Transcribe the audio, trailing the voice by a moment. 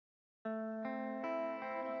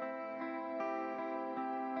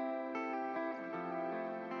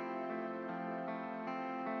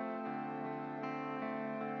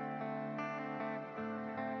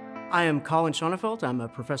I am Colin Shanafelt. I'm a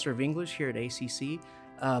professor of English here at ACC.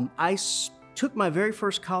 Took my very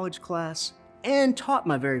first college class and taught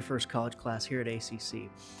my very first college class here at ACC.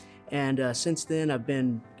 And since then, I've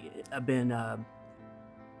been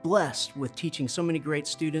blessed with teaching so many great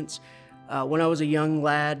students. When I was a young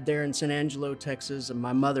lad there in San Angelo, Texas,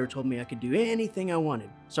 my mother told me I could do anything I wanted.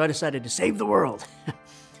 So I decided to save the world.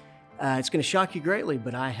 It's going to shock you greatly,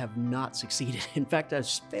 but I have not succeeded. In fact, I've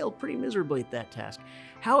failed pretty miserably at that task.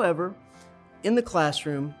 However, in the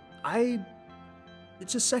classroom,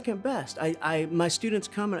 it's a second best. My students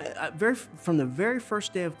come, and from the very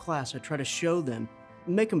first day of class, I try to show them,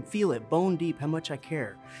 make them feel it bone deep how much I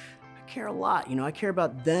care. I care a lot. You know, I care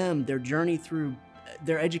about them, their journey through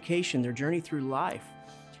their education, their journey through life.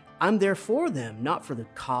 I'm there for them, not for the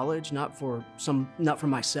college, not for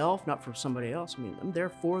myself, not for somebody else. I mean, I'm there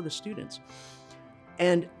for the students.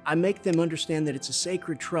 And I make them understand that it's a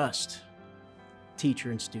sacred trust,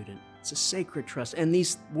 teacher and student. It's a sacred trust. And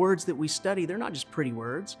these words that we study, they're not just pretty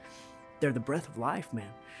words. They're the breath of life,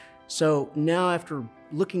 man. So now, after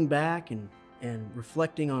looking back and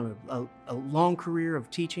reflecting on a long career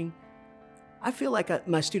of teaching, I feel like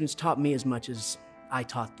my students taught me as much as I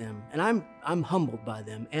taught them, and I'm humbled by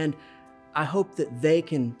them, and I hope that they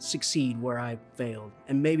can succeed where I failed,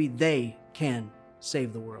 and maybe they can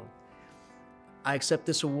save the world. I accept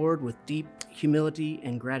this award with deep humility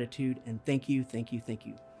and gratitude, and thank you, thank you, thank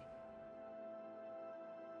you.